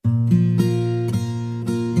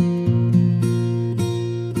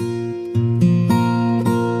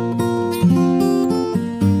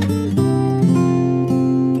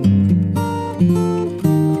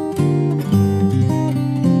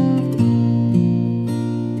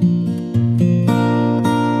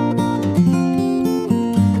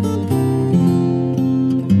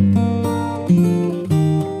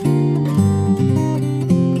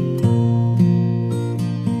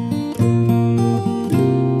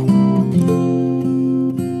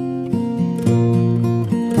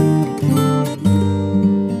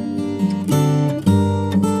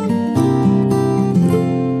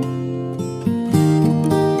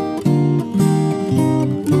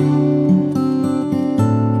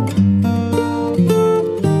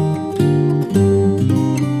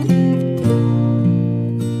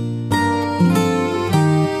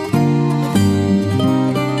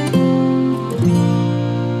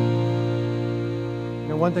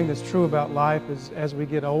thing that's true about life is as we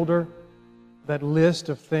get older, that list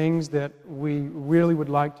of things that we really would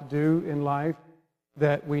like to do in life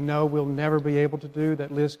that we know we'll never be able to do,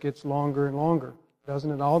 that list gets longer and longer, doesn't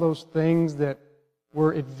it? All those things that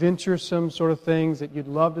were adventuresome sort of things that you'd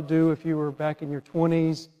love to do if you were back in your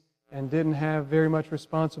 20s and didn't have very much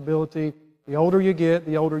responsibility. The older you get,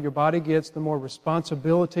 the older your body gets, the more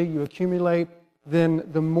responsibility you accumulate, then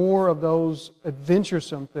the more of those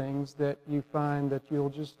adventuresome things that you find that you'll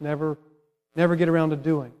just never get around to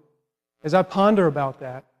doing. As I ponder about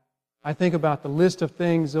that, I think about the list of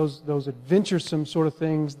things, those adventuresome sort of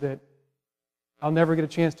things that I'll never get a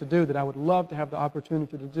chance to do, that I would love to have the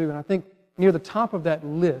opportunity to do. And I think near the top of that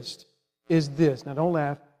list is this. Now don't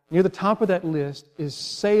laugh. Near the top of that list is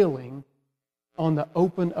sailing on the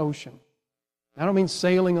open ocean. I don't mean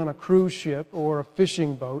sailing on a cruise ship or a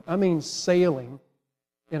fishing boat. I mean sailing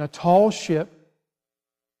in a tall ship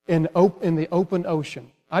in the open ocean.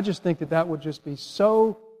 I just think that would just be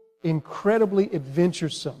so incredibly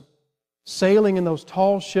adventuresome. Sailing in those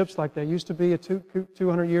tall ships like they used to be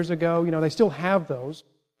 200 years ago. You know, they still have those.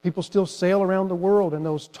 People still sail around the world in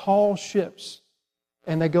those tall ships.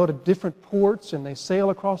 And they go to different ports and they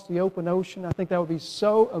sail across the open ocean. I think that would be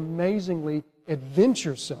so amazingly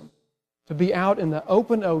adventuresome to be out in the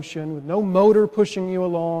open ocean with no motor pushing you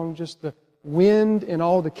along, just the wind and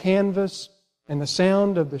all the canvas and the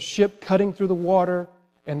sound of the ship cutting through the water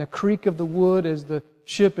and the creak of the wood as the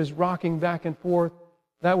ship is rocking back and forth.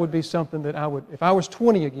 That would be something that I would, if I was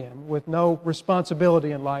 20 again with no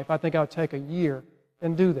responsibility in life, I think I would take a year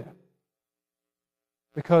and do that.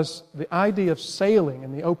 Because the idea of sailing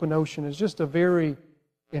in the open ocean is just a very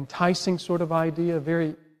enticing sort of idea, a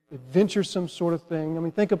very adventuresome sort of thing. I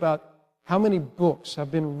mean, think about how many books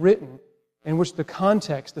have been written in which the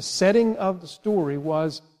context, the setting of the story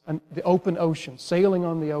was the open ocean, sailing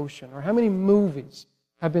on the ocean. Or how many movies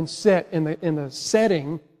have been set in the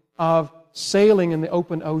setting of sailing in the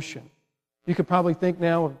open ocean. You could probably think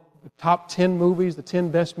now of the top 10 movies, the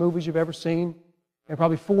 10 best movies you've ever seen, and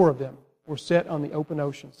probably 4 of them were set on the open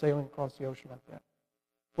ocean, sailing across the ocean like that.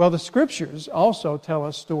 Well, the Scriptures also tell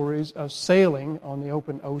us stories of sailing on the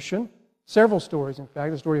open ocean. Several stories, in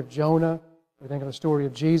fact. The story of Jonah. We think of the story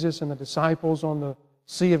of Jesus and the disciples on the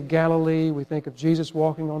Sea of Galilee. We think of Jesus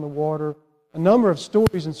walking on the water. A number of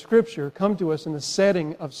stories in Scripture come to us in the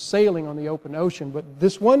setting of sailing on the open ocean. But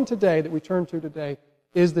this one today that we turn to today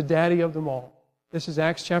is the daddy of them all. This is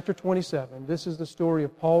Acts chapter 27. This is the story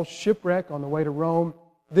of Paul's shipwreck on the way to Rome.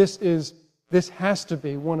 This has to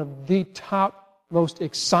be one of the top, most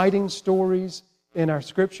exciting stories in our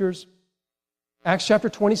Scriptures. Acts chapter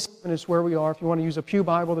 27 is where we are. If you want to use a pew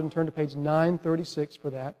Bible, then turn to page 936 for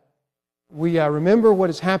that. We remember what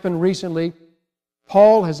has happened recently.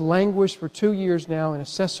 Paul has languished for 2 years now in a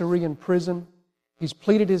Caesarean prison. He's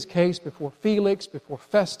pleaded his case before Felix, before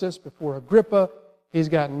Festus, before Agrippa. He's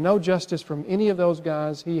gotten no justice from any of those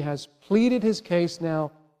guys. He has pleaded his case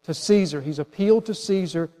now to Caesar. He's appealed to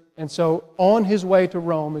Caesar, and so on his way to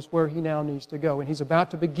Rome is where he now needs to go. And he's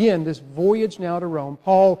about to begin this voyage now to Rome.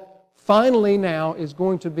 Paul finally now is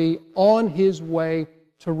going to be on his way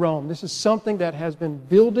to Rome. This is something that has been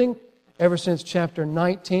building ever since chapter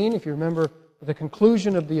 19. If you remember the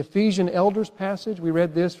conclusion of the Ephesian elders passage, we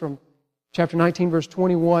read this from chapter 19, verse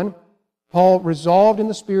 21. Paul resolved in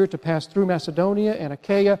the Spirit to pass through Macedonia and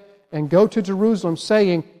Achaia and go to Jerusalem,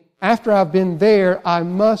 saying, after I've been there, I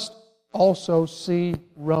must also see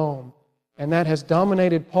Rome. And that has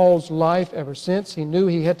dominated Paul's life ever since. He knew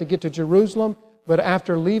he had to get to Jerusalem, but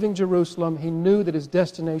after leaving Jerusalem, he knew that his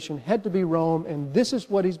destination had to be Rome, and this is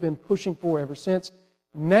what he's been pushing for ever since.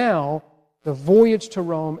 Now, the voyage to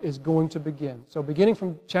Rome is going to begin. So beginning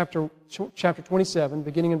from chapter 27,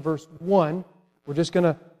 beginning in verse 1, we're just going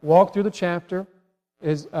to walk through the chapter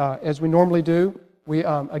as we normally do. We,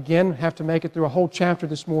 again, have to make it through a whole chapter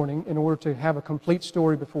this morning in order to have a complete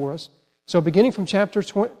story before us. So beginning from chapter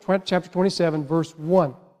 27, verse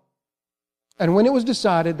 1. And when it was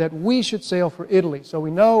decided that we should sail for Italy. So we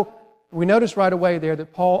notice right away there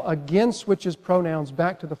that Paul again switches pronouns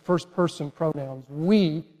back to the first person pronouns,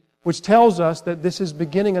 we, which tells us that this is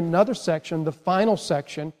beginning another section, the final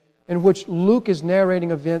section, in which Luke is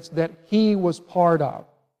narrating events that he was part of.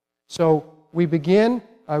 So we begin,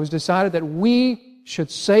 it was decided that we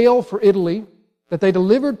should sail for Italy, that they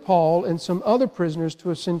delivered Paul and some other prisoners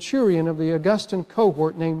to a centurion of the Augustan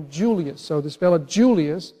cohort named Julius. So this fellow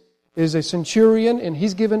Julius is a centurion, and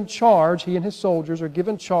he's given charge, he and his soldiers are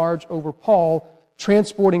given charge over Paul,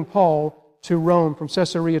 transporting Paul to Rome, from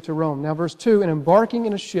Caesarea to Rome. Now verse 2, and embarking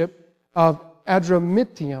in a ship of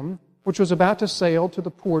Adramyttium, which was about to sail to the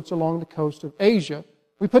ports along the coast of Asia,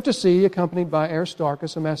 we put to sea, accompanied by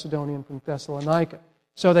Aristarchus, a Macedonian from Thessalonica.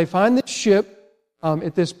 So they find this ship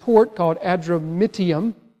at this port called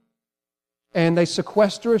Adramyttium, and they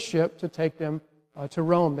sequester a ship to take them to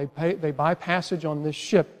Rome. They buy passage on this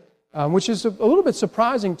ship, which is a little bit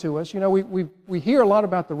surprising to us. You know, we hear a lot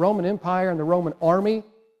about the Roman Empire and the Roman army,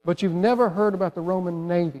 but you've never heard about the Roman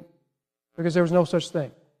Navy, because there was no such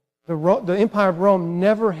thing. The Empire of Rome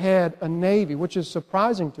never had a navy, which is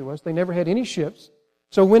surprising to us. They never had any ships.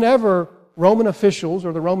 So whenever Roman officials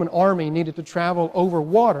or the Roman army needed to travel over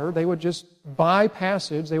water, they would just buy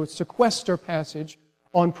passage, they would sequester passage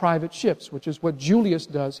on private ships, which is what Julius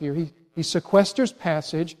does here. He sequesters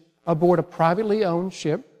passage aboard a privately owned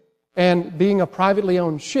ship, and being a privately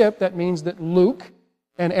owned ship, that means that Luke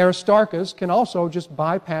and Aristarchus can also just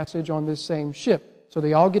buy passage on this same ship. So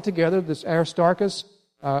they all get together. This Aristarchus,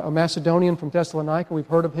 a Macedonian from Thessalonica, we've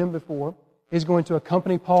heard of him before. He's going to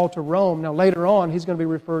accompany Paul to Rome. Now, later on, he's going to be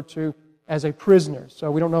referred to as a prisoner.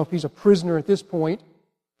 So we don't know if he's a prisoner at this point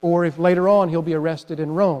or if later on he'll be arrested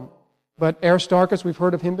in Rome. But Aristarchus, we've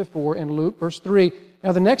heard of him before in Luke. Verse 3,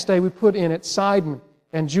 now the next day we put in at Sidon,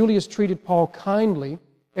 and Julius treated Paul kindly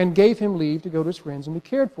and gave him leave to go to his friends and be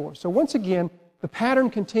cared for. So once again, the pattern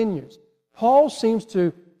continues. Paul seems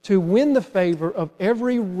to win the favor of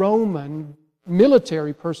every Roman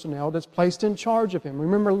military personnel that's placed in charge of him.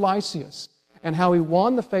 Remember Lysias and how he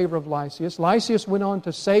won the favor of Lysias. Lysias went on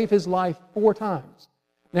to save his life 4 times.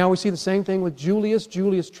 Now we see the same thing with Julius.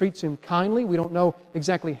 Julius treats him kindly. We don't know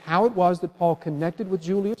exactly how it was that Paul connected with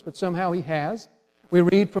Julius, but somehow he has. We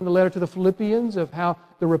read from the letter to the Philippians of how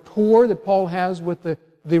the rapport that Paul has with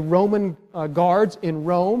the Roman guards in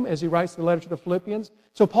Rome as he writes the letter to the Philippians.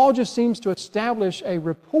 So Paul just seems to establish a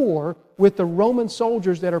rapport with the Roman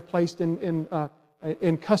soldiers that are placed in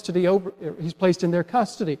custody. He's placed in their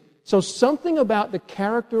custody. So something about the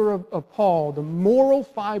character of Paul, the moral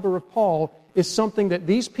fiber of Paul, is something that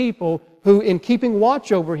these people who, in keeping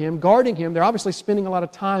watch over him, guarding him, they're obviously spending a lot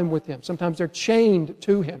of time with him. Sometimes they're chained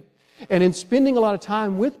to him. And in spending a lot of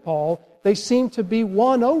time with Paul, they seem to be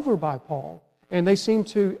won over by Paul. And they seem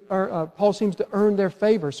to, Paul seems to earn their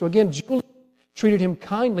favor. So again, Julius treated him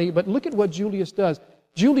kindly, but look at what Julius does.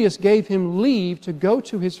 Julius gave him leave to go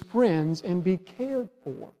to his friends and be cared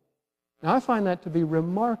for. Now I find that to be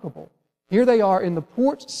remarkable. Here they are in the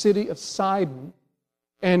port city of Sidon,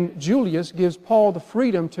 and Julius gives Paul the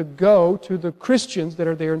freedom to go to the Christians that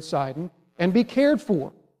are there in Sidon and be cared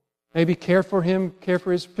for. Maybe care for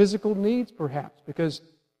his physical needs perhaps, because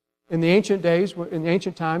in the ancient days, in the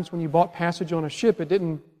ancient times, when you bought passage on a ship, it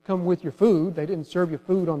didn't come with your food. They didn't serve you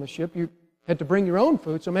food on the ship. You had to bring your own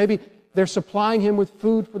food. So maybe they're supplying him with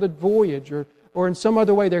food for the voyage, or in some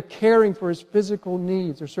other way they're caring for his physical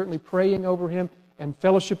needs. They're certainly praying over him and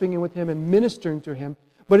fellowshipping with him and ministering to him.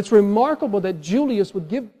 But it's remarkable that Julius would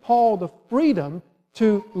give Paul the freedom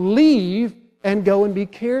to leave and go and be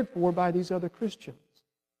cared for by these other Christians.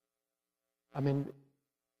 I mean,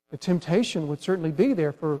 the temptation would certainly be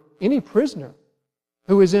there for any prisoner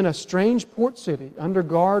who is in a strange port city under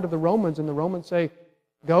guard of the Romans, and the Romans say,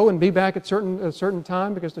 go and be back at a certain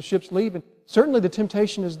time because the ship's leaving. Certainly the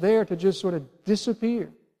temptation is there to just sort of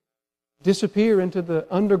disappear into the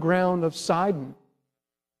underground of Sidon.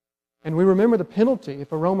 And we remember the penalty.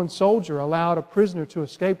 If a Roman soldier allowed a prisoner to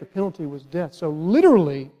escape, the penalty was death. So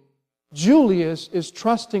literally, Julius is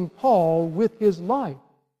trusting Paul with his life.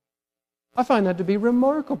 I find that to be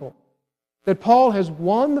remarkable. That Paul has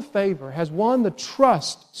won the favor, has won the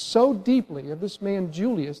trust so deeply of this man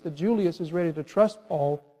Julius, that Julius is ready to trust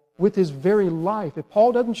Paul with his very life. If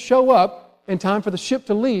Paul doesn't show up in time for the ship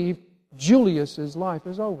to leave, Julius's life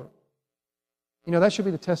is over. You know, that should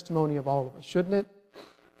be the testimony of all of us, shouldn't it?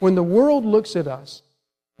 When the world looks at us,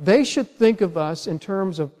 they should think of us in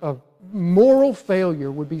terms of moral failure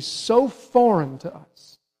would be so foreign to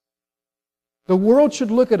us. The world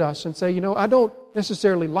should look at us and say, you know, I don't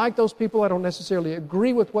necessarily like those people. I don't necessarily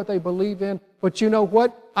agree with what they believe in. But you know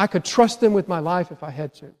what? I could trust them with my life if I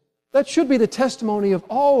had to. That should be the testimony of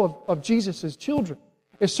all of Jesus' children.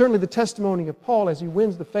 It's certainly the testimony of Paul as he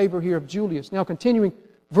wins the favor here of Julius. Now continuing,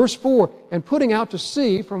 verse 4, and putting out to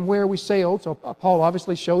sea from where we sailed. So Paul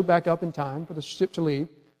obviously showed back up in time for the ship to leave.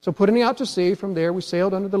 So putting out to sea from there, we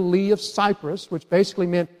sailed under the lee of Cyprus, which basically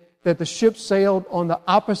meant that the ship sailed on the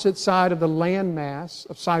opposite side of the landmass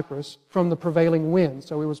of Cyprus from the prevailing winds.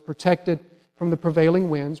 So it was protected from the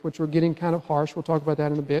prevailing winds, which were getting kind of harsh. We'll talk about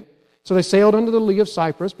that in a bit. So they sailed under the lee of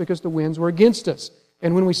Cyprus because the winds were against us.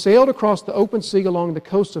 And when we sailed across the open sea along the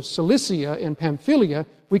coast of Cilicia in Pamphylia,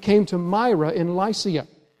 we came to Myra in Lycia.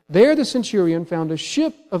 There the centurion found a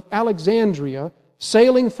ship of Alexandria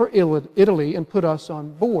sailing for Italy and put us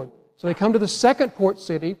on board. So they come to the second port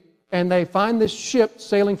city, and they find this ship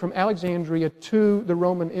sailing from Alexandria to the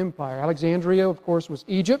Roman Empire. Alexandria, of course, was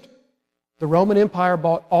Egypt. The Roman Empire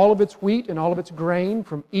bought all of its wheat and all of its grain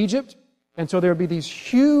from Egypt. And so there would be these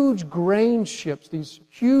huge grain ships, these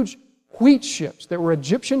huge wheat ships that were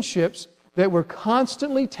Egyptian ships that were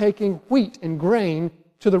constantly taking wheat and grain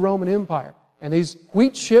to the Roman Empire. And these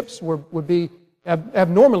wheat ships would be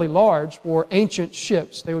abnormally large for ancient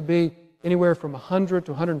ships. They would be anywhere from 100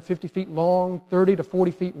 to 150 feet long, 30 to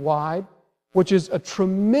 40 feet wide, which is a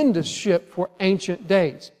tremendous ship for ancient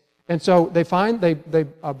days. And so they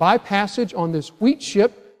buy passage on this wheat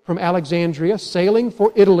ship from Alexandria, sailing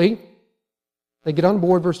for Italy. They get on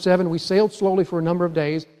board, verse 7, we sailed slowly for a number of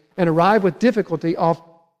days and arrived with difficulty off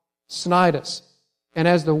Cnidus. And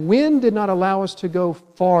as the wind did not allow us to go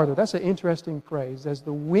farther, that's an interesting phrase, as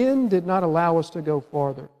the wind did not allow us to go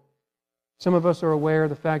farther. Some of us are aware of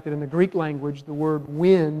the fact that in the Greek language, the word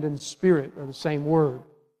wind and spirit are the same word.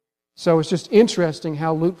 So it's just interesting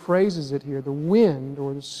how Luke phrases it here. The wind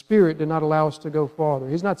or the Spirit did not allow us to go farther.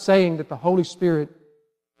 He's not saying that the Holy Spirit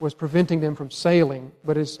was preventing them from sailing,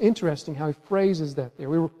 but it's interesting how he phrases that there.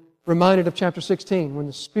 We were reminded of chapter 16 when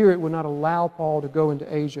the Spirit would not allow Paul to go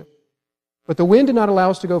into Asia. But the wind did not allow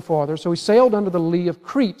us to go farther, so we sailed under the lee of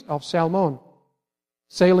Crete off Salmon,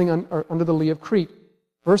 sailing under the lee of Crete.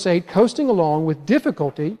 Verse 8, coasting along with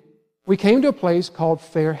difficulty, we came to a place called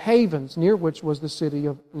Fair Havens, near which was the city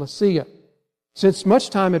of Lasea. Since much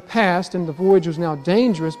time had passed and the voyage was now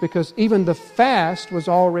dangerous because even the fast was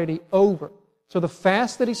already over. So the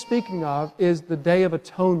fast that he's speaking of is the Day of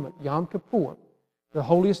Atonement, Yom Kippur, the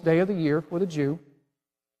holiest day of the year for the Jew.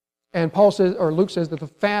 And Luke says that the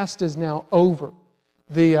fast is now over.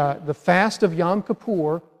 The fast of Yom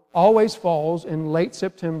Kippur always falls in late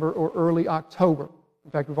September or early October. In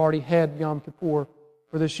fact, we've already had Yom Kippur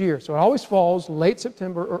for this year. So it always falls late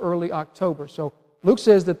September or early October. So Luke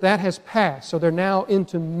says that has passed. So they're now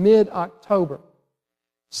into mid-October.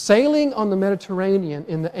 Sailing on the Mediterranean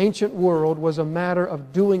in the ancient world was a matter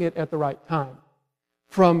of doing it at the right time.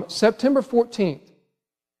 From September 14th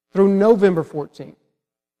through November 14th,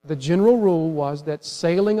 the general rule was that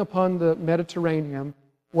sailing upon the Mediterranean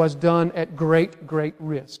was done at great, great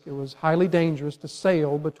risk. It was highly dangerous to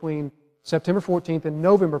sail between September 14th and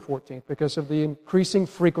November 14th because of the increasing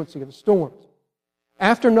frequency of the storms.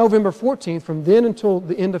 After November 14th, from then until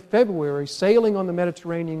the end of February, sailing on the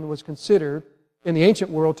Mediterranean was considered in the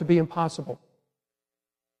ancient world to be impossible.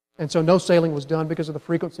 And so no sailing was done because of the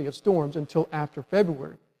frequency of storms until after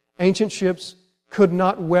February. Ancient ships could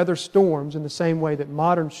not weather storms in the same way that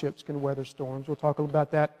modern ships can weather storms. We'll talk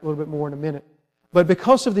about that a little bit more in a minute. But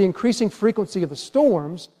because of the increasing frequency of the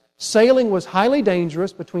storms, sailing was highly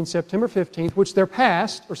dangerous between September 15th, which they're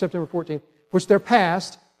past, or September 14th, which they're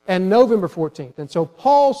past, and November 14th. And so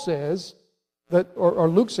Paul says, or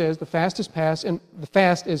Luke says, the fast is past, and the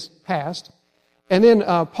fast is past. And then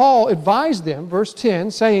Paul advised them, verse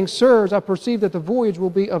 10, saying, Sirs, I perceive that the voyage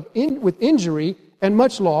will be with injury and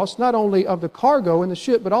much loss, not only of the cargo in the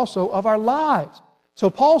ship, but also of our lives.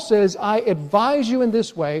 So Paul says, I advise you in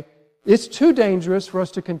this way, it's too dangerous for us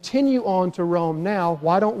to continue on to Rome now.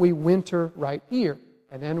 Why don't we winter right here?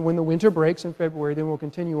 And then when the winter breaks in February, then we'll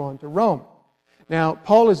continue on to Rome. Now,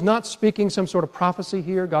 Paul is not speaking some sort of prophecy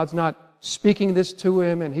here. God's not speaking this to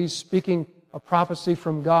him, and he's speaking a prophecy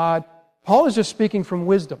from God. Paul is just speaking from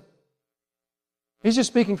wisdom. He's just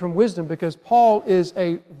speaking from wisdom because Paul is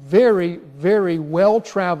a very, very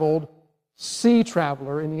well-traveled sea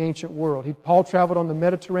traveler in the ancient world. Paul traveled on the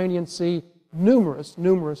Mediterranean Sea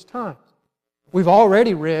numerous times. We've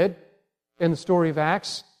already read in the story of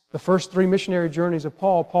Acts, the first 3 missionary journeys of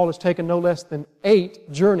Paul. Paul has taken no less than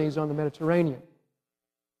 8 journeys on the Mediterranean.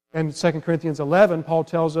 And in 2 Corinthians 11, Paul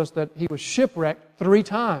tells us that he was shipwrecked 3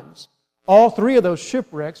 times. All 3 of those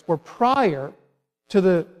shipwrecks were prior to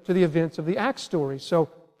the events of the Acts story. So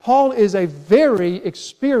Paul is a very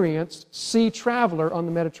experienced sea traveler on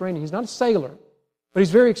the Mediterranean. He's not a sailor, but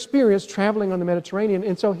he's very experienced traveling on the Mediterranean,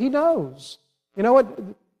 and so he knows. You know what?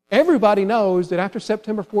 Everybody knows that after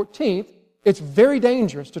September 14th, it's very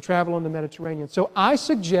dangerous to travel on the Mediterranean. So I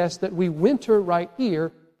suggest that we winter right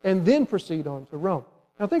here and then proceed on to Rome.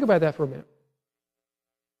 Now think about that for a minute.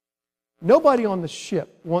 Nobody on the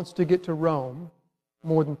ship wants to get to Rome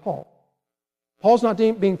more than Paul. Paul's not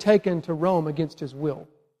being taken to Rome against his will.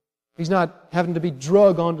 He's not having to be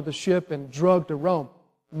drugged onto the ship and drugged to Rome.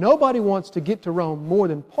 Nobody wants to get to Rome more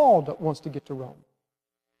than Paul wants to get to Rome.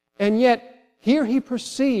 And yet, here he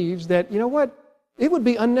perceives that, you know what, it would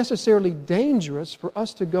be unnecessarily dangerous for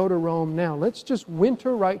us to go to Rome now. Let's just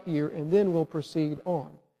winter right here and then we'll proceed on.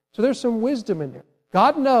 So there's some wisdom in there.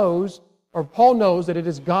 God knows or Paul knows that it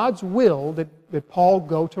is God's will that Paul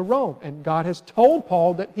go to Rome. And God has told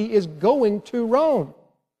Paul that he is going to Rome.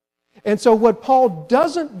 And so what Paul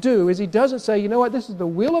doesn't do is he doesn't say, you know what, this is the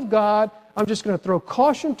will of God. I'm just going to throw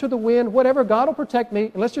caution to the wind. Whatever, God will protect me,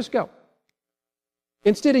 and let's just go.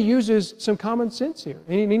 Instead, he uses some common sense here.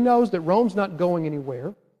 And he knows that Rome's not going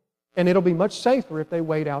anywhere, and it'll be much safer if they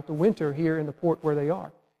wait out the winter here in the port where they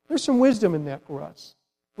are. There's some wisdom in that for us.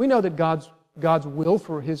 We know that God's will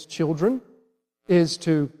for His children is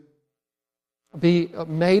to be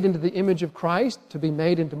made into the image of Christ, to be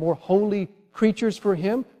made into more holy creatures for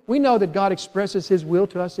Him. We know that God expresses His will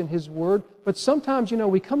to us in His Word, but sometimes,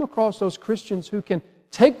 we come across those Christians who can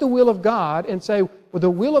take the will of God and say, well, the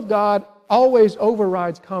will of God always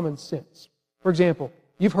overrides common sense. For example,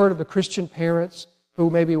 you've heard of the Christian parents who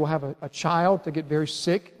maybe will have a child to get very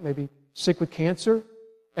sick, maybe sick with cancer,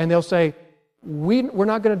 and they'll say, we're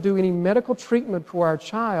not going to do any medical treatment for our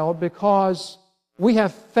child because we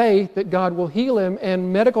have faith that God will heal him,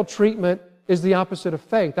 and medical treatment is the opposite of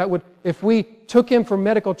faith. If we took him for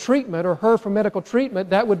medical treatment or her for medical treatment,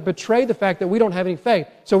 that would betray the fact that we don't have any faith.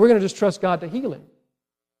 So we're going to just trust God to heal him.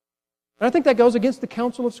 And I think that goes against the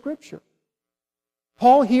counsel of Scripture.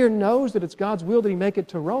 Paul here knows that it's God's will that he make it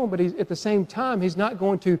to Rome, but at the same time, he's not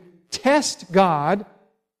going to test God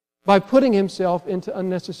by putting himself into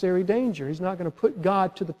unnecessary danger. He's not going to put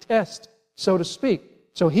God to the test, so to speak.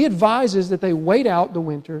 So he advises that they wait out the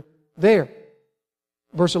winter there.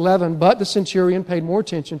 Verse 11, but the centurion paid more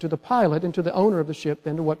attention to the pilot and to the owner of the ship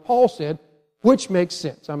than to what Paul said, which makes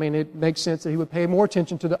sense. I mean, it makes sense that he would pay more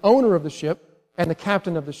attention to the owner of the ship and the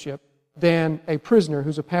captain of the ship than a prisoner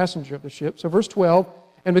who's a passenger of the ship. So verse 12,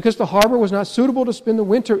 and because the harbor was not suitable to spend the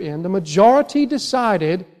winter in, the majority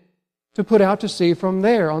decided to put out to sea from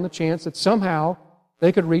there on the chance that somehow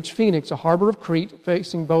they could reach Phoenix, a harbor of Crete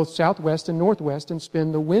facing both southwest and northwest, and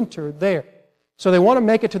spend the winter there. So they want to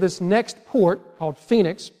make it to this next port called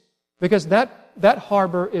Phoenix because that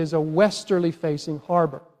harbor is a westerly facing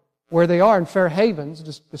harbor. Where they are in Fair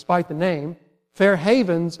Havens, despite the name, Fair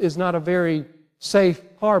Havens is not a very safe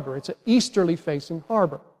harbor. It's an easterly facing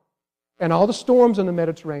harbor. And all the storms in the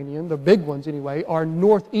Mediterranean, the big ones anyway, are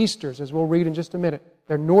northeasters, as we'll read in just a minute.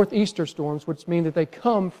 They're northeaster storms, which mean that they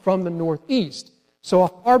come from the northeast. So a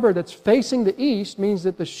harbor that's facing the east means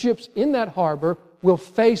that the ships in that harbor will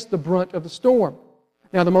face the brunt of the storm.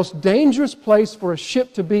 Now, the most dangerous place for a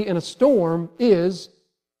ship to be in a storm is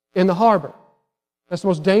in the harbor. That's the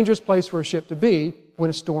most dangerous place for a ship to be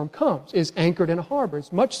when a storm comes, is anchored in a harbor.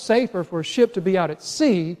 It's much safer for a ship to be out at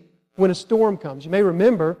sea when a storm comes. You may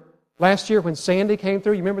remember last year when Sandy came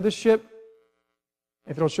through. You remember this ship?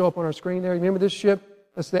 If it'll show up on our screen there. You remember this ship?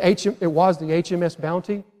 It was the HMS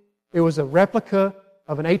Bounty. It was a replica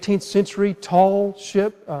of an 18th century tall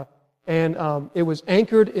ship, and it was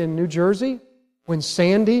anchored in New Jersey when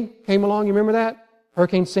Sandy came along. You remember that?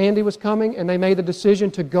 Hurricane Sandy was coming, and they made the decision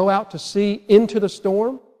to go out to sea into the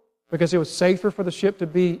storm because it was safer for the ship to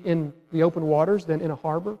be in the open waters than in a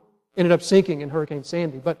harbor. Ended up sinking in Hurricane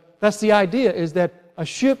Sandy. But that's the idea, is that a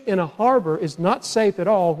ship in a harbor is not safe at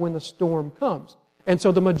all when the storm comes. And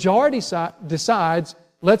so the majority decides,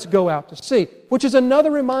 let's go out to sea, which is another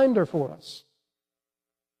reminder for us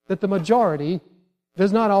that the majority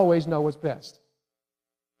does not always know what's best.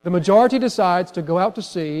 The majority decides to go out to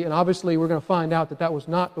sea, and obviously we're going to find out that that was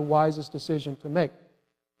not the wisest decision to make.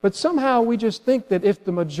 But somehow we just think that if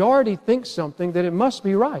the majority thinks something, that it must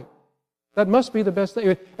be right. That must be the best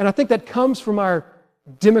thing. And I think that comes from our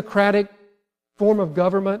democratic form of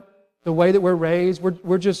government, the way that we're raised.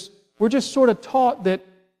 We're just sort of taught that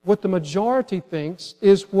what the majority thinks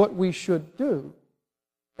is what we should do.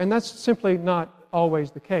 And that's simply not always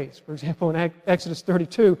the case. For example, in Exodus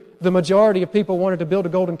 32, the majority of people wanted to build a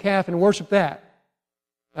golden calf and worship that.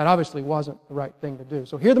 That obviously wasn't the right thing to do.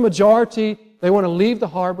 So here the majority, they want to leave the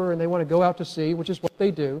harbor and they want to go out to sea, which is what they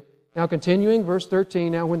do. Now continuing, verse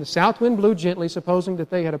 13, now when the south wind blew gently, supposing that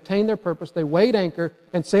they had obtained their purpose, they weighed anchor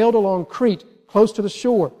and sailed along Crete, close to the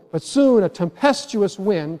shore. But soon a tempestuous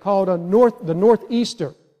wind called the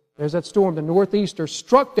northeaster, there's that storm, the northeaster,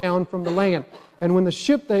 struck down from the land. And when the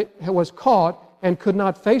ship was caught and could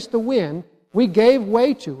not face the wind, we gave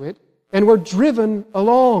way to it and were driven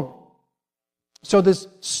along. So this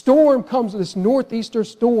storm comes, this northeaster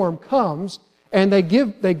storm comes, and they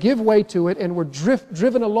give way to it and were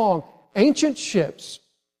driven along. Ancient ships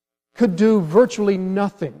could do virtually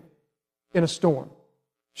nothing in a storm.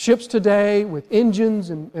 Ships today with engines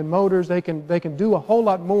and motors, they can do a whole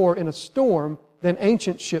lot more in a storm than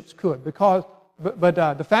ancient ships could. But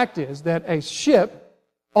the fact is that a ship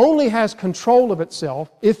only has control of itself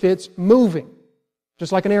if it's moving.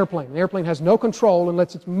 Just like an airplane. An airplane has no control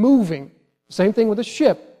unless it's moving. Same thing with a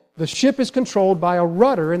ship. The ship is controlled by a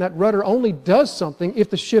rudder, and that rudder only does something if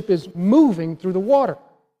the ship is moving through the water.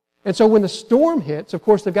 And so when the storm hits, of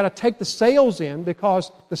course, they've got to take the sails in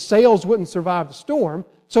because the sails wouldn't survive the storm.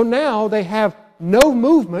 So now they have no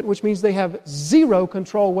movement, which means they have zero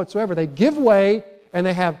control whatsoever. They give way, and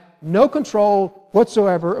they have no control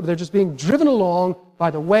whatsoever. They're just being driven along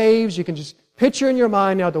by the waves. You can just picture in your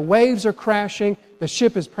mind now the waves are crashing. The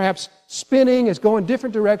ship is perhaps spinning, is going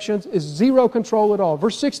different directions, is zero control at all.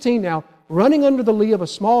 Verse 16 now, running under the lee of a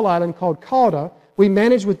small island called Cauda, we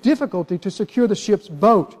managed with difficulty to secure the ship's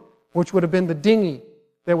boat, which would have been the dinghy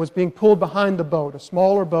that was being pulled behind the boat, a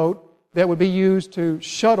smaller boat that would be used to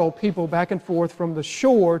shuttle people back and forth from the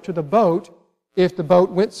shore to the boat if the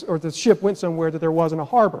boat went or the ship went somewhere that there wasn't a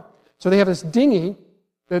harbor. So they have this dinghy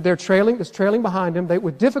that that's trailing behind them.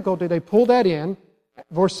 With difficulty, they pull that in.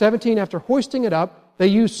 Verse 17, after hoisting it up, they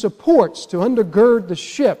used supports to undergird the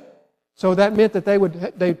ship. So that meant that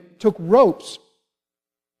they took ropes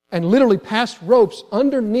and literally passed ropes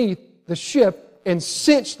underneath the ship and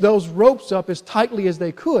cinched those ropes up as tightly as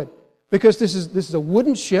they could. Because this is a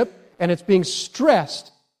wooden ship, and it's being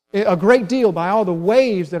stressed a great deal by all the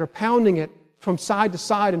waves that are pounding it from side to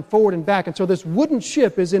side and forward and back. And so this wooden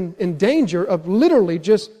ship is in danger of literally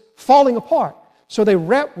just falling apart. So they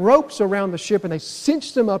wrap ropes around the ship and they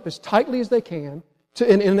cinch them up as tightly as they can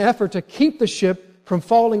in an effort to keep the ship from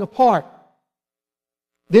falling apart.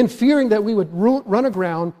 Then, fearing that we would run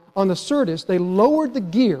aground on the Syrtis, they lowered the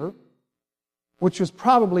gear, which was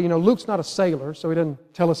probably, Luke's not a sailor, so he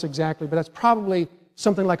doesn't tell us exactly, but that's probably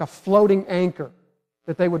something like a floating anchor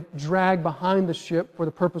that they would drag behind the ship for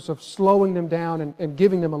the purpose of slowing them down and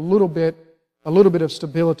giving them a little bit of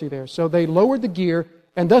stability there. So they lowered the gear,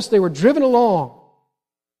 and thus they were driven along.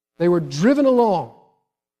 They were driven along.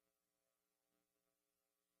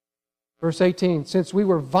 Verse 18, since we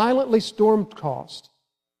were violently storm-tossed,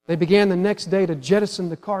 they began the next day to jettison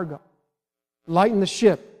the cargo, lighten the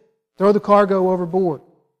ship, throw the cargo overboard.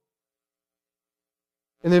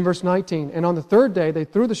 And then verse 19, and on the third day they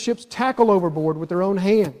threw the ship's tackle overboard with their own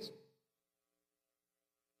hands.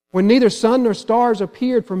 When neither sun nor stars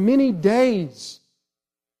appeared for many days.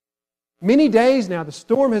 Many days now. The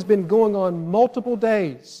storm has been going on multiple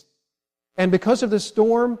days. And because of this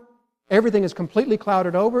storm, everything is completely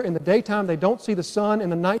clouded over. In the daytime they don't see the sun.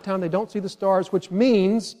 In the nighttime they don't see the stars, which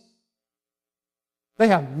means they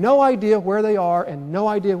have no idea where they are and no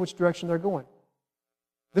idea which direction they're going.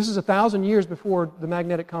 This is 1,000 years before the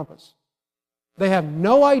magnetic compass. They have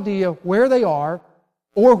no idea where they are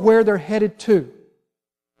or where they're headed to.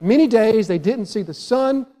 Many days they didn't see the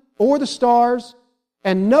sun or the stars,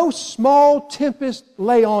 and no small tempest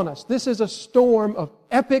lay on us. This is a storm of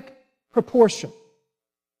epic proportion.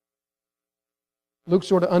 Luke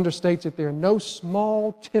sort of understates it there. No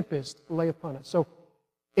small tempest lay upon us. So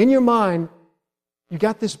in your mind, you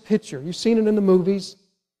got this picture. You've seen it in the movies.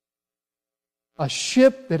 A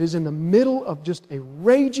ship that is in the middle of just a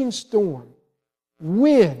raging storm.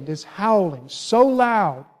 Wind is howling so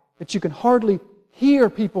loud that you can hardly hear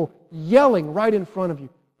people yelling right in front of you.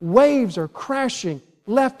 Waves are crashing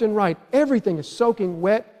left and right. Everything is soaking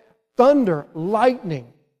wet. Thunder,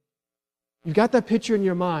 lightning. You've got that picture in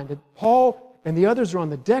your mind that Paul and the others are on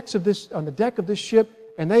the deck of this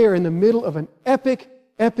ship, and they are in the middle of an epic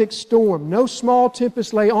storm. No small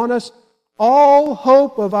tempest lay on us. All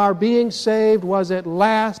hope of our being saved was at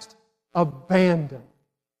last abandoned.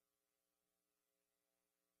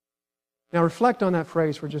 Now reflect on that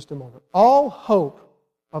phrase for just a moment. All hope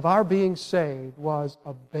of our being saved was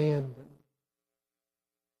abandoned.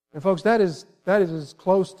 And folks, that is as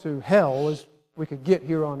close to hell as we could get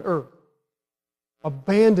here on earth.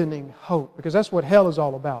 Abandoning hope, because that's what hell is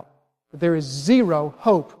all about. But there is zero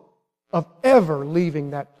hope of ever leaving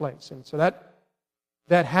that place. And so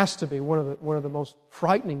that has to be one of the most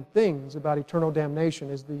frightening things about eternal damnation,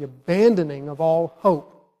 is the abandoning of all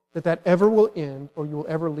hope that ever will end or you will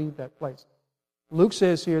ever leave that place. Luke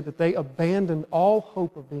says here that they abandoned all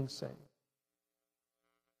hope of being saved.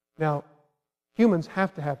 Now, humans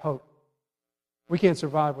have to have hope. We can't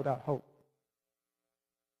survive without hope.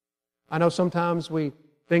 I know sometimes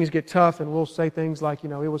things get tough and we'll say things like, it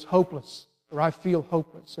was hopeless, or I feel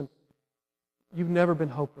hopeless. And you've never been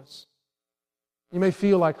hopeless. You may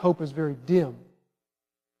feel like hope is very dim,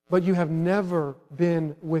 but you have never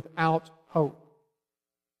been without hope.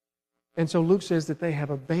 And so Luke says that they have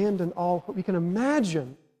abandoned all hope. You can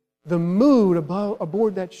imagine the mood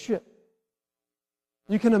aboard that ship.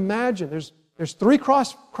 You can imagine there's 3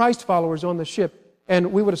 Christ followers on the ship,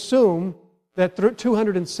 and we would assume that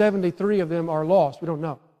 273 of them are lost. We don't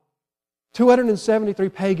know. 273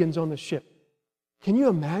 pagans on the ship. Can you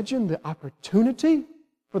imagine the opportunity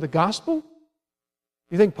for the gospel?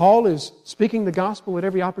 You think Paul is speaking the gospel at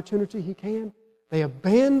every opportunity he can? They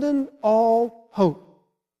abandoned all hope.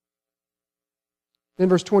 Then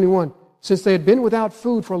verse 21, since they had been without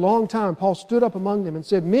food for a long time, Paul stood up among them and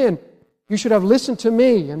said, Men, you should have listened to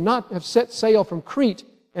me and not have set sail from Crete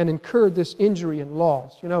and incurred this injury and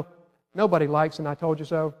loss. You know, nobody likes an I told you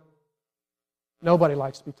so. Nobody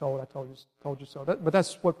likes to be told, I told you so. But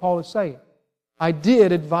that's what Paul is saying. I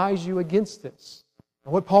did advise you against this.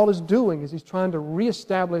 And what Paul is doing is he's trying to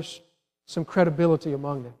reestablish some credibility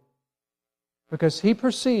among them. Because he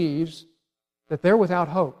perceives that they're without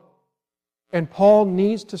hope. And Paul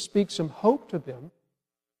needs to speak some hope to them.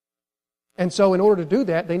 And so in order to do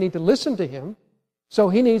that, they need to listen to him. So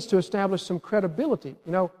he needs to establish some credibility.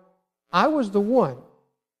 You know, I was the one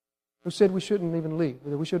who said we shouldn't even leave.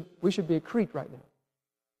 We should be at Crete right now.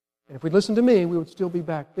 And if we'd listened to me, we would still be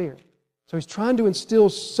back there. So he's trying to instill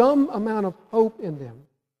some amount of hope in them.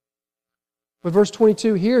 But verse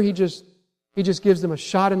 22 here, he just gives them a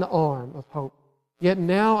shot in the arm of hope. Yet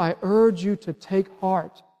now I urge you to take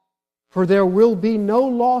heart, for there will be no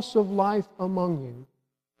loss of life among you,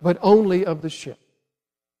 but only of the ship.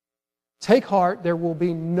 Take heart, there will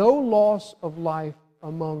be no loss of life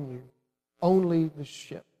among you, only the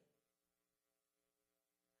ship.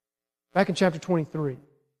 Back in chapter 23,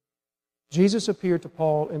 Jesus appeared to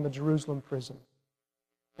Paul in the Jerusalem prison.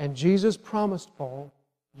 And Jesus promised Paul,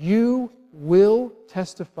 you will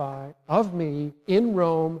testify of me in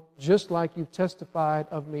Rome just like you've testified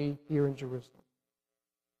of me here in Jerusalem.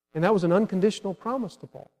 And that was an unconditional promise to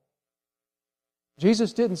Paul.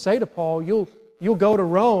 Jesus didn't say to Paul, you'll go to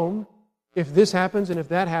Rome if this happens and if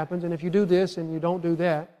that happens, and if you do this and you don't do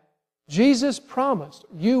that. Jesus promised,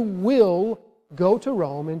 you will go to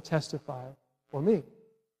Rome and testify for me.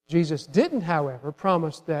 Jesus didn't, however,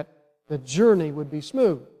 promise that the journey would be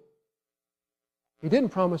smooth. He didn't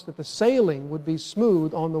promise that the sailing would be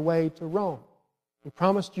smooth on the way to Rome. He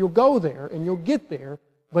promised you'll go there and you'll get there,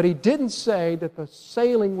 but He didn't say that the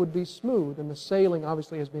sailing would be smooth, and the sailing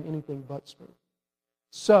obviously has been anything but smooth.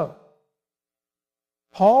 So,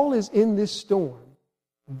 Paul is in this storm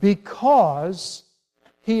because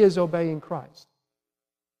he is obeying Christ.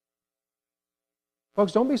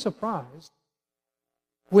 Folks, don't be surprised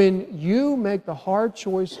when you make the hard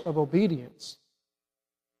choice of obedience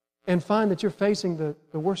and find that you're facing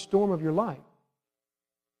the worst storm of your life.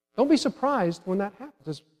 Don't be surprised when that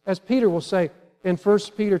happens. As Peter will say in 1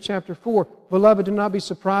 Peter chapter 4, Beloved, do not be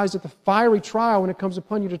surprised at the fiery trial when it comes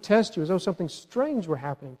upon you to test you, as though something strange were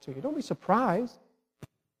happening to you. Don't be surprised.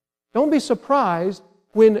 Don't be surprised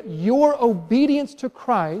when your obedience to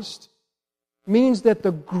Christ means that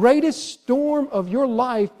the greatest storm of your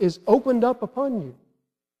life is opened up upon you.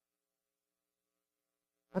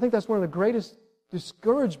 I think that's one of the greatest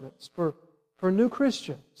discouragements for new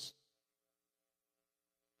Christians.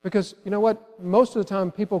 Because, you know what? Most of the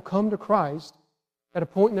time people come to Christ at a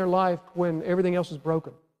point in their life when everything else is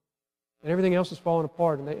broken. And everything else is falling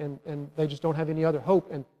apart, and they just don't have any other hope.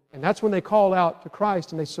 And that's when they call out to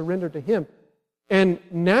Christ and they surrender to Him. And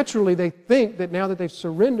naturally they think that now that they've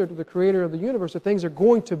surrendered to the Creator of the universe, that things are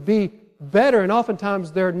going to be better. And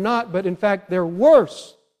oftentimes they're not, but in fact they're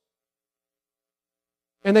worse.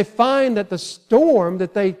 And they find that the storm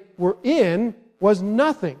that they were in was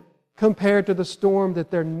nothing compared to the storm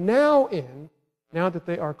that they're now in, now that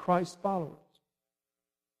they are Christ followers.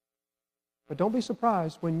 But don't be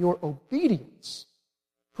surprised when your obedience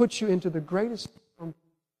puts you into the greatest storm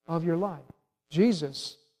of your life.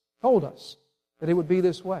 Jesus told us that it would be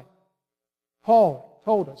this way. Paul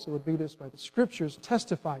told us it would be this way. The Scriptures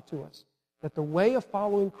testify to us that the way of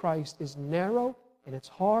following Christ is narrow and it's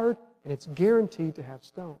hard and it's guaranteed to have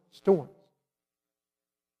storms.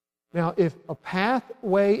 Now, if a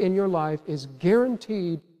pathway in your life is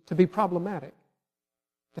guaranteed to be problematic,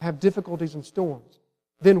 to have difficulties and storms,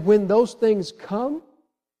 then when those things come,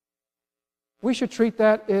 we should treat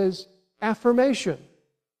that as affirmation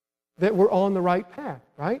that we're on the right path,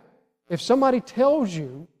 right? If somebody tells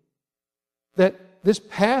you that this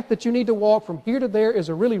path that you need to walk from here to there is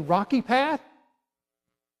a really rocky path,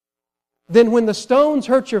 then when the stones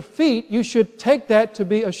hurt your feet, you should take that to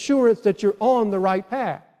be assurance that you're on the right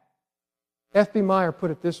path. F.B. Meyer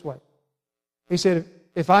put it this way. He said,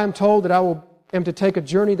 if I am told that I am to take a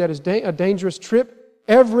journey that is a dangerous trip,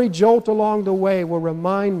 every jolt along the way will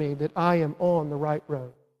remind me that I am on the right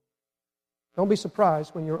road. Don't be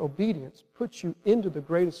surprised when your obedience puts you into the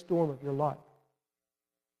greatest storm of your life.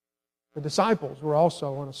 The disciples were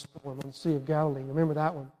also on a storm on the Sea of Galilee. Remember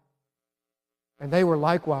that one? And they were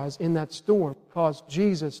likewise in that storm because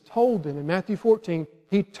Jesus told them in Matthew 14,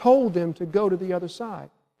 He told them to go to the other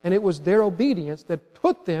side. And it was their obedience that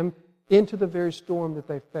put them into the very storm that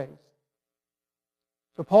they faced.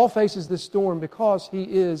 So Paul faces this storm because he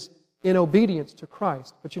is in obedience to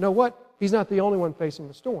Christ. But you know what? He's not the only one facing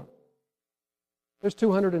the storm. There's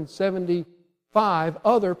 275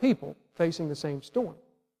 other people facing the same storm.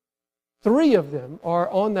 3 of them are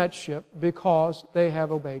on that ship because they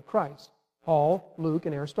have obeyed Christ: Paul, Luke,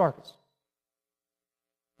 and Aristarchus.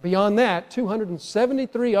 Beyond that,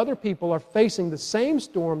 273 other people are facing the same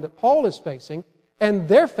storm that Paul is facing, and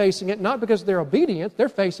they're facing it not because they're obedient, they're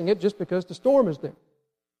facing it just because the storm is there.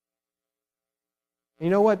 And you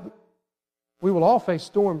know what? We will all face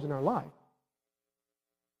storms in our life.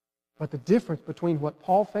 But the difference between what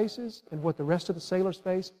Paul faces and what the rest of the sailors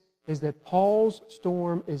face is that Paul's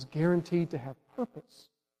storm is guaranteed to have purpose.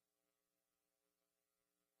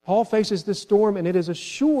 Paul faces this storm, and it is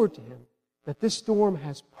assured to him that this storm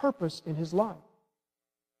has purpose in his life.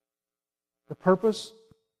 The purpose,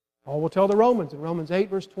 Paul will tell the Romans in Romans 8,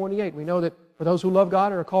 verse 28. We know that for those who love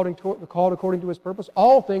God and are called according to His purpose,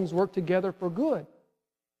 all things work together for good.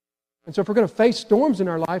 And so if we're going to face storms in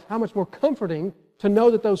our life, how much more comforting to know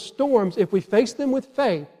that those storms, if we face them with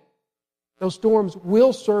faith, those storms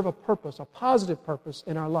will serve a purpose, a positive purpose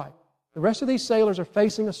in our life. The rest of these sailors are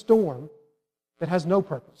facing a storm that has no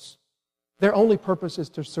purpose. Their only purpose is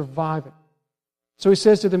to survive it. So he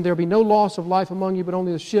says to them, there will be no loss of life among you, but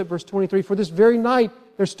only the ship. Verse 23, for this very night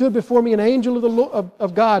there stood before me an angel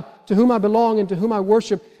of God, to whom I belong and to whom I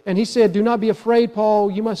worship. And he said, do not be afraid,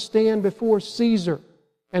 Paul, you must stand before Caesar.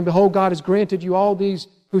 And behold, God has granted you all these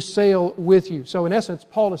who sail with you. So in essence,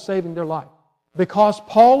 Paul is saving their life. Because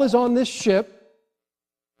Paul is on this ship,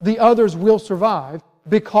 the others will survive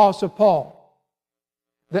because of Paul.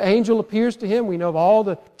 The angel appears to him. We know of all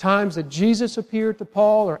the times that Jesus appeared to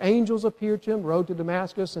Paul, or angels appeared to him, road to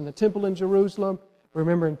Damascus, and the temple in Jerusalem.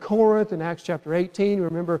 Remember in Corinth in Acts chapter 18.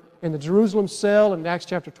 Remember in the Jerusalem cell in Acts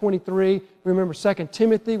chapter 23. Remember 2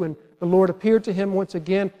 Timothy when the Lord appeared to him once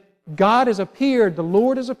again. God has appeared, the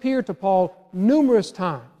Lord has appeared to Paul numerous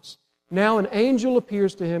times. Now an angel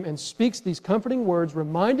appears to him and speaks these comforting words,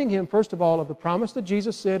 reminding him, first of all, of the promise that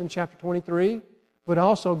Jesus said in chapter 23, but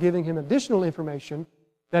also giving him additional information.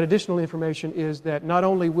 That additional information is that not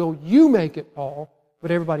only will you make it, Paul,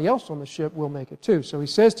 but everybody else on the ship will make it too. So he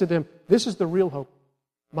says to them, this is the real hope.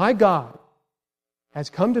 My God has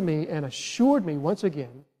come to me and assured me once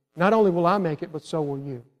again, not only will I make it, but so will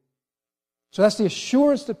you. So that's the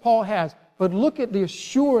assurance that Paul has. But look at the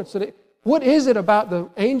assurance what is it about the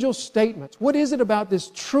angel's statements? What is it about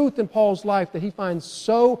this truth in Paul's life that he finds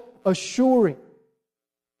so assuring?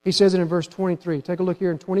 He says it in verse 23. Take a look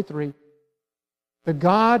here in 23. The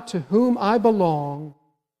God to whom I belong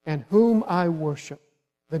and whom I worship.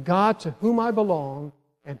 The God to whom I belong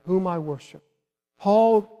and whom I worship.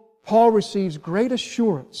 Paul receives great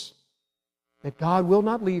assurance that God will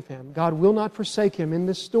not leave him. God will not forsake him in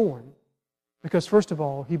this storm. Because first of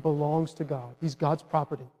all, he belongs to God. He's God's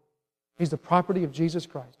property. He's the property of Jesus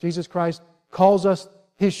Christ. Jesus Christ calls us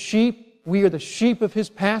His sheep. We are the sheep of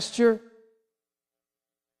His pasture.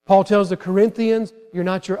 Paul tells the Corinthians, you're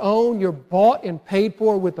not your own. You're bought and paid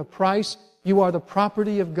for with a price. You are the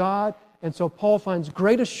property of God. And so Paul finds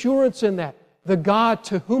great assurance in that. The God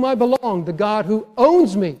to whom I belong, the God who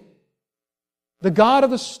owns me, the God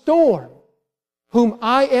of the storm, whom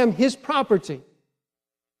I am His property.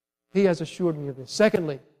 He has assured me of this.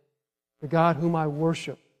 Secondly, the God whom I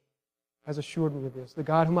worship has assured me of this. The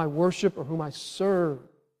God whom I worship or whom I serve.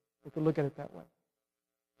 We can look at it that way.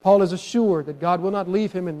 Paul is assured that God will not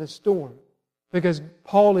leave him in this storm because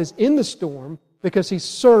Paul is in the storm because he's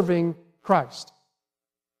serving Christ.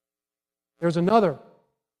 There's another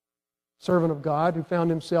servant of God who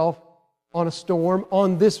found himself on a storm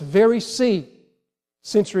on this very sea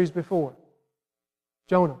centuries before.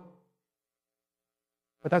 Jonah.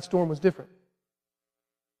 But that storm was different.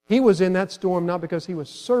 He was in that storm not because he was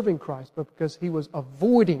serving Christ, but because he was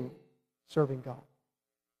avoiding serving God.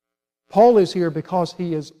 Paul is here because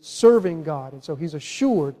he is serving God, and so he's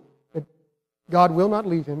assured that God will not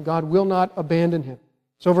leave him, God will not abandon him.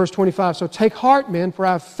 So verse 25, so take heart, men, for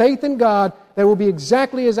I have faith in God that will be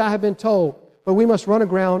exactly as I have been told, but we must run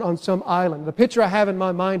aground on some island. The picture I have in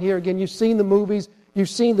my mind here, again, you've seen the movies, you've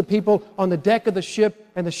seen the people on the deck of the ship,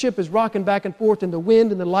 and the ship is rocking back and forth, and the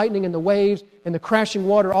wind and the lightning and the waves and the crashing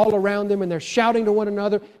water all around them, and they're shouting to one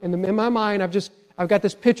another. And in my mind, I've got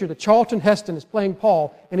this picture that Charlton Heston is playing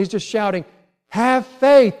Paul, and he's just shouting, have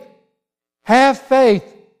faith, have faith.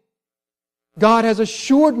 God has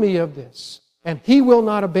assured me of this, and He will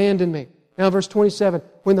not abandon me. Now verse 27,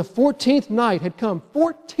 when the 14th night had come,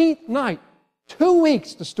 14th night, 2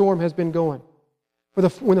 weeks the storm has been going.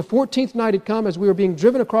 When the 14th night had come, as we were being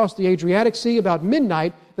driven across the Adriatic Sea about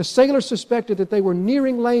midnight, the sailors suspected that they were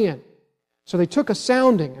nearing land. So they took a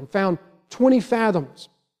sounding and found 20 fathoms.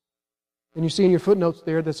 And you see in your footnotes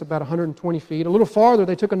there, that's about 120 feet. A little farther,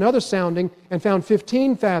 they took another sounding and found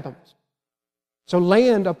 15 fathoms. So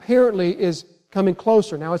land apparently is coming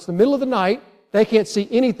closer. Now, it's the middle of the night. They can't see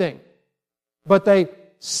anything. But they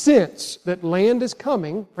sense that land is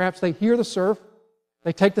coming. Perhaps they hear the surf.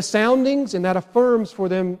 They take the soundings, and that affirms for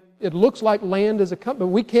them, it looks like land is coming, but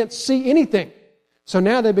we can't see anything. So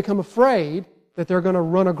now they become afraid that they're going to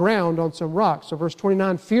run aground on some rocks. So verse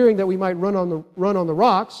 29, fearing that we might run on the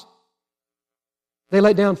rocks, they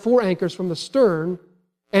let down 4 anchors from the stern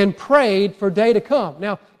and prayed for day to come.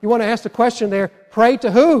 Now, you want to ask the question there, pray to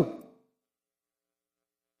who?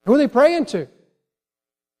 Who are they praying to?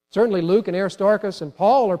 Certainly Luke and Aristarchus and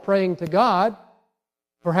Paul are praying to God.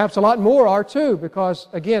 Perhaps a lot more are too, because,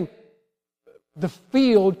 again, the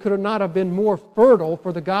field could not have been more fertile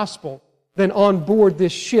for the gospel than on board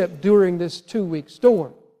this ship during this 2-week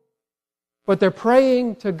storm. But they're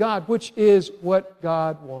praying to God, which is what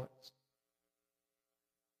God wants.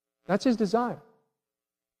 That's His desire.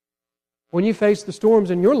 When you face the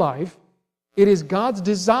storms in your life, it is God's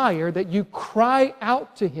desire that you cry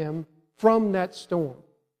out to Him from that storm.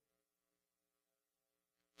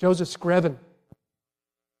 Joseph Screven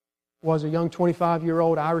was a young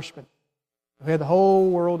 25-year-old Irishman who had the whole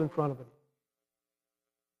world in front of him.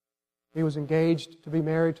 He was engaged to be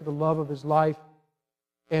married to the love of his life,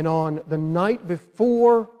 and on the night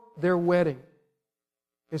before their wedding,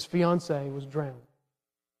 his fiancée was drowned.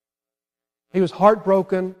 He was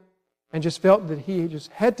heartbroken and just felt that he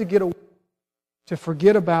just had to get away to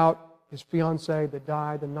forget about his fiancée that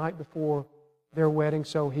died the night before their wedding.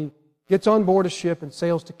 So he gets on board a ship and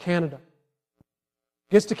sails to Canada.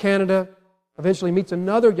 Gets to Canada, eventually meets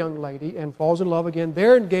another young lady and falls in love again.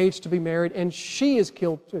 They're engaged to be married, and she is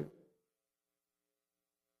killed too.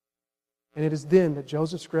 And it is then that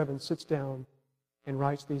Joseph Screven sits down and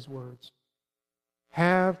writes these words.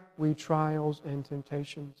 Have we trials and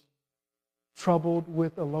temptations, troubled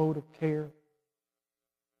with a load of care?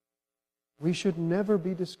 We should never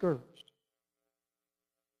be discouraged.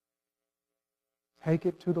 Take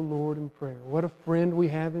it to the Lord in prayer. What a friend we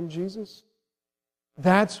have in Jesus.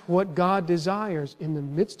 That's what God desires. In the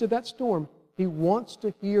midst of that storm, He wants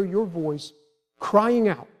to hear your voice crying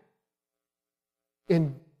out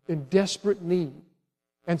in desperate need.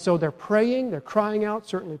 And so they're praying, they're crying out.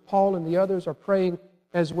 Certainly Paul and the others are praying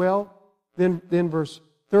as well. Then verse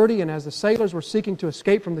 30, and as the sailors were seeking to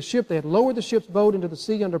escape from the ship, they had lowered the ship's boat into the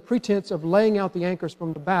sea under pretense of laying out the anchors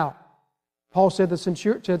from the bow. Paul said to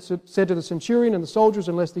the centurion and the soldiers,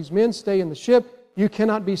 unless these men stay in the ship, you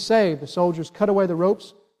cannot be saved. The soldiers cut away the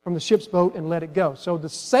ropes from the ship's boat and let it go. So the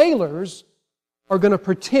sailors are going to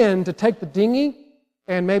pretend to take the dinghy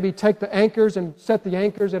and maybe take the anchors and set the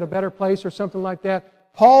anchors at a better place or something like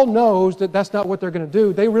that. Paul knows that that's not what they're going to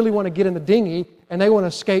do. They really want to get in the dinghy and they want to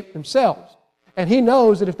escape themselves. And he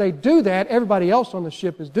knows that if they do that, everybody else on the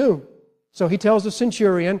ship is doomed. So he tells the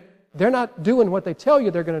centurion, they're not doing what they tell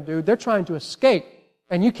you they're going to do. They're trying to escape,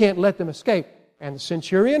 and you can't let them escape. And the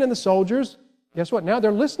centurion and the soldiers, guess what? Now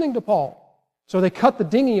they're listening to Paul. So they cut the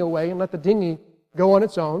dinghy away and let the dinghy go on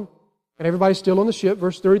its own. And everybody's still on the ship.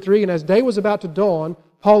 Verse 33, and as day was about to dawn,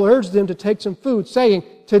 Paul urged them to take some food, saying,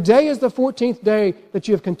 today is the 14th day that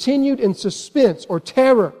you have continued in suspense or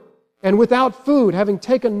terror, and without food, having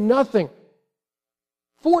taken nothing.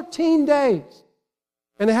 14 days.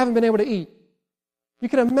 And they haven't been able to eat. You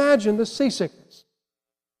can imagine the seasickness.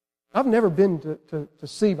 I've never been to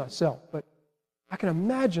sea myself, but I can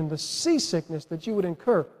imagine the seasickness that you would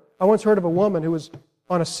incur. I once heard of a woman who was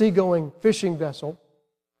on a seagoing fishing vessel,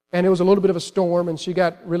 and it was a little bit of a storm, and she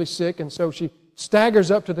got really sick, and so she staggers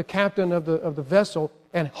up to the captain of the vessel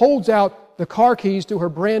and holds out the car keys to her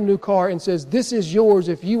brand new car and says, this is yours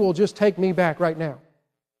if you will just take me back right now.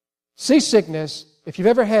 Seasickness, if you've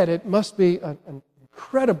ever had it, must be an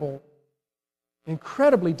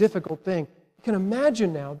incredibly difficult thing. You can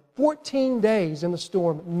imagine now, 14 days in the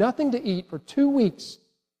storm, nothing to eat for 2 weeks.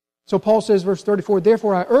 So Paul says, verse 34,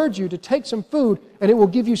 therefore I urge you to take some food, and it will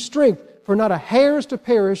give you strength, for not a hair is to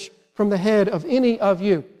perish from the head of any of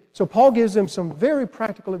you. So Paul gives them some very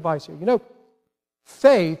practical advice here. You know,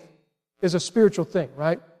 faith is a spiritual thing,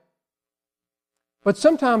 right? But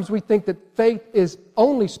sometimes we think that faith is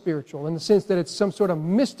only spiritual in the sense that it's some sort of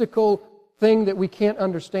mystical thing that we can't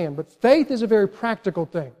understand. But faith is a very practical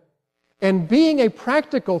thing. And being a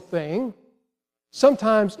practical thing,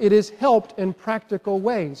 sometimes it is helped in practical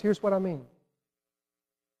ways. Here's what I mean.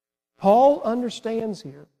 Paul understands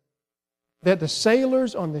here that the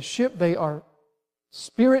sailors on the ship, they are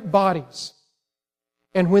spirit bodies.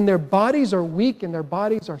 And when their bodies are weak and their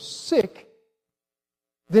bodies are sick,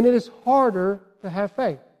 then it is harder to have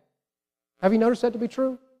faith. Have you noticed that to be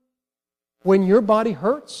true? When your body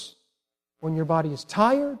hurts, when your body is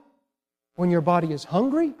tired, when your body is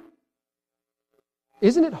hungry,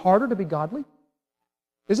 isn't it harder to be godly?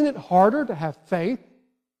 Isn't it harder to have faith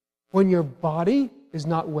when your body is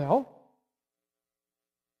not well?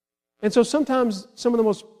 And so sometimes some of the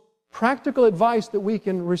most practical advice that we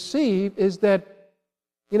can receive is that,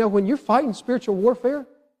 when you're fighting spiritual warfare,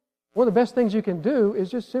 one of the best things you can do is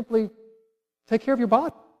just simply take care of your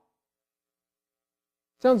body.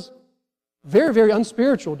 Sounds very, very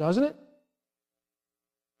unspiritual, doesn't it?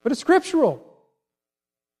 But it's scriptural.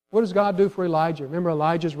 What does God do for Elijah? Remember,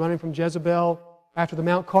 Elijah's running from Jezebel after the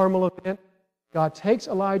Mount Carmel event? God takes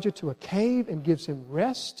Elijah to a cave and gives him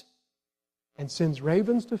rest and sends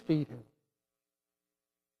ravens to feed him.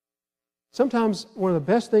 Sometimes one of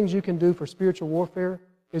the best things you can do for spiritual warfare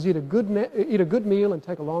is eat a good meal and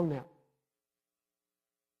take a long nap.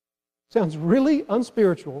 Sounds really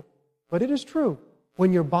unspiritual, but it is true.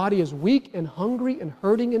 When your body is weak and hungry and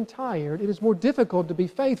hurting and tired, it is more difficult to be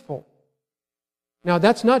faithful. Now,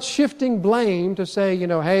 that's not shifting blame to say,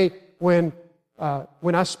 hey, when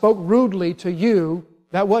I spoke rudely to you,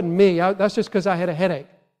 that wasn't me. That's just because I had a headache.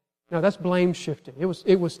 No, that's blame shifting.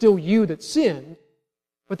 It was still you that sinned.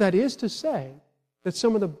 But that is to say that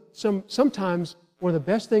sometimes one of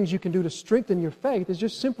the best things you can do to strengthen your faith is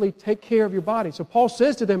just simply take care of your body. So Paul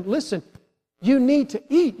says to them, listen, you need to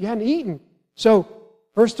eat. You hadn't eaten. So,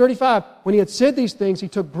 verse 35, when he had said these things, he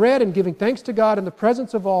took bread and giving thanks to God in the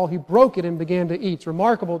presence of all, he broke it and began to eat. It's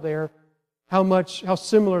remarkable there how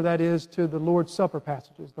similar that is to the Lord's Supper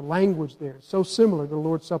passages. The language there is so similar to the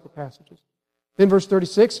Lord's Supper passages. Then verse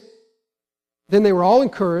 36, then they were all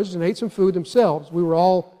encouraged and ate some food themselves. We were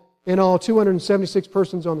in all 276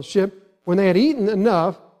 persons on the ship. When they had eaten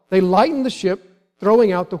enough, they lightened the ship,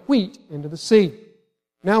 throwing out the wheat into the sea.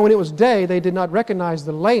 Now when it was day, they did not recognize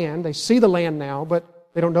the land. They see the land now, but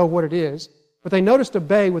they don't know what it is. But they noticed a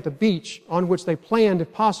bay with a beach on which they planned,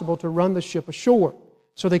 if possible, to run the ship ashore.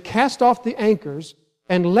 So they cast off the anchors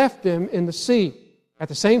and left them in the sea, at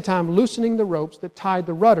the same time loosening the ropes that tied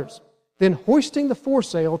the rudders. Then hoisting the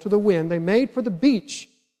foresail to the wind, they made for the beach,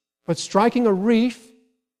 but striking a reef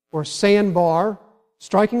or a sandbar,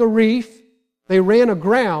 they ran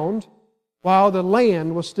aground while the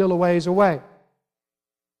land was still a ways away.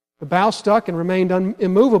 The bow stuck and remained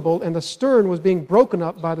immovable, and the stern was being broken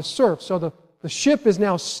up by the surf. So the ship is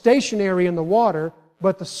now stationary in the water,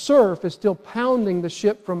 but the surf is still pounding the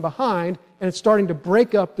ship from behind, and it's starting to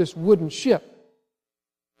break up this wooden ship.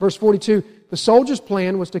 Verse 42, the soldiers'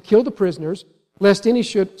 plan was to kill the prisoners, lest any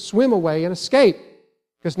should swim away and escape.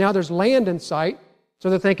 Because now there's land in sight, so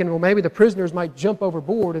they're thinking, well, maybe the prisoners might jump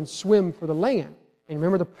overboard and swim for the land. And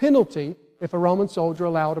remember the penalty if a Roman soldier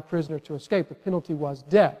allowed a prisoner to escape. The penalty was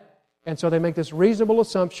death. And so they make this reasonable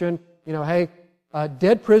assumption,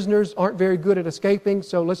 dead prisoners aren't very good at escaping,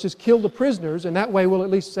 so let's just kill the prisoners, and that way we'll at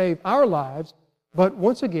least save our lives. But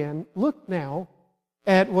once again, look now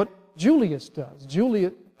at what Julius does.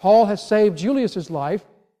 Paul has saved Julius's life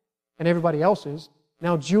and everybody else's.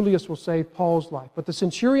 Now Julius will save Paul's life. But the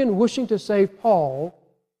centurion, wishing to save Paul,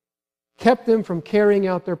 kept them from carrying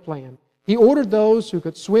out their plan. He ordered those who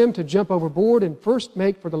could swim to jump overboard and first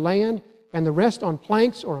make for the land, and the rest on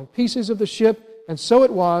planks or on pieces of the ship. And so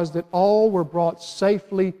it was that all were brought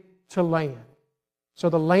safely to land. So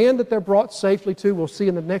the land that they're brought safely to, we'll see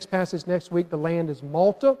in the next passage next week, the land is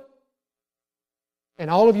Malta. And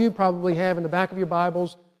all of you probably have in the back of your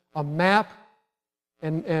Bibles a map,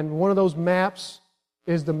 and one of those maps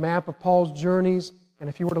is the map of Paul's journeys. And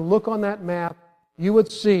if you were to look on that map, you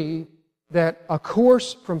would see that a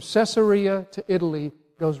course from Caesarea to Italy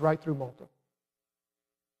goes right through Malta.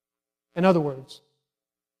 In other words,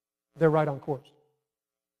 they're right on course.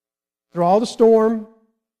 Through all the storm,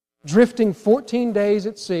 drifting 14 days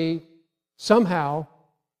at sea, somehow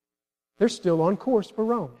they're still on course for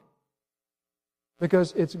Rome.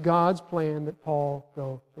 Because it's God's plan that Paul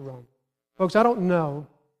go to Rome. Folks, I don't know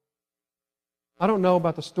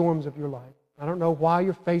about the storms of your life. I don't know why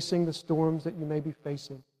you're facing the storms that you may be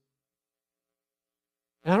facing.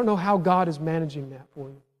 And I don't know how God is managing that for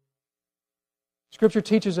you. Scripture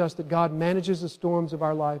teaches us that God manages the storms of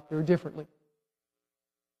our life very differently.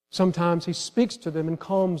 Sometimes He speaks to them and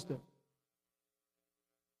calms them.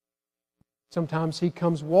 Sometimes He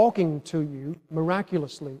comes walking to you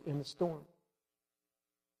miraculously in the storm.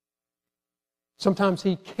 Sometimes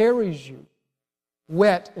He carries you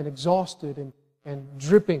wet and exhausted and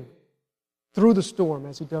dripping through the storm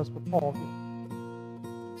as He does for Paul here.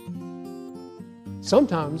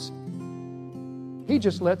 Sometimes He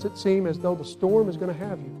just lets it seem as though the storm is going to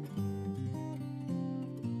have you.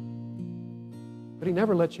 But He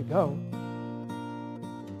never lets you go.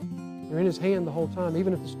 You're in His hand the whole time.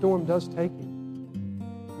 Even if the storm does take you,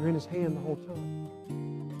 you're in His hand the whole time.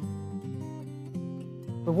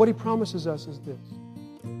 But what He promises us is this.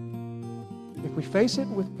 If we face it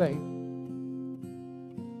with faith,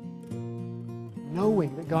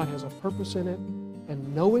 knowing that God has a purpose in it,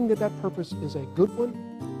 and knowing that that purpose is a good one,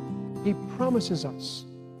 He promises us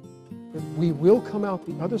that we will come out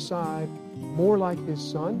the other side more like His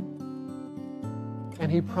Son,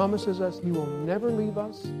 and He promises us He will never leave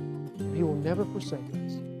us, and He will never forsake us.